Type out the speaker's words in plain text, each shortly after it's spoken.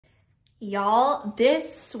Y'all,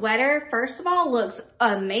 this sweater, first of all, looks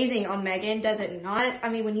amazing on Megan, does it not? I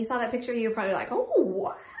mean, when you saw that picture, you were probably like, oh,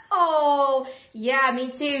 wow. Yeah,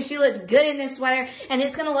 me too. She looks good in this sweater, and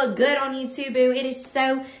it's gonna look good on you too, boo. It is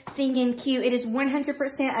so stinking cute. It is 100%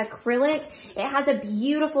 acrylic. It has a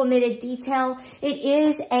beautiful knitted detail. It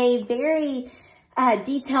is a very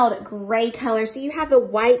detailed gray color. So you have the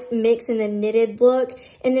white mix in the knitted look,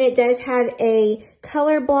 and then it does have a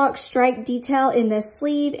color block stripe detail in the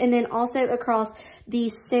sleeve, and then also across the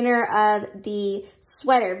center of the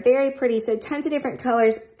sweater. Very pretty. So tons of different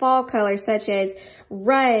colors, fall colors such as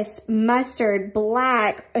rust, mustard,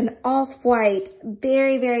 black, and off-white.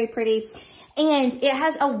 Very, very pretty. And it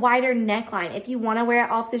has a wider neckline. If you want to wear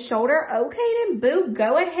it off the shoulder, okay then boo,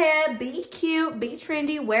 go ahead, be cute, be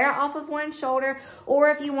trendy, wear it off of one shoulder. Or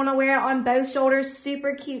if you want to wear it on both shoulders,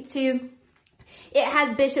 super cute too. It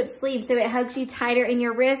has bishop sleeves, so it hugs you tighter in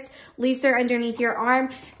your wrist, looser underneath your arm.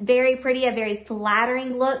 Very pretty, a very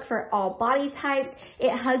flattering look for all body types.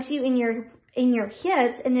 It hugs you in your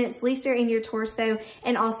hips, and then it's looser in your torso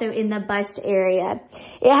and also in the bust area.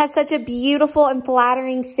 It has such a beautiful and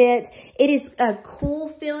flattering fit. It is a cool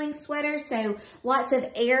feeling sweater, so lots of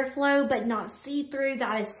airflow, but not see-through.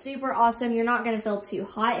 That is super awesome. You're not gonna feel too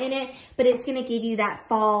hot in it, but it's gonna give you that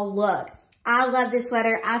fall look. I love this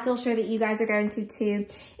sweater. I feel sure that you guys are going to too.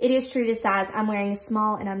 It is true to size. I'm wearing a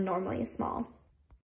small, and I'm normally a small.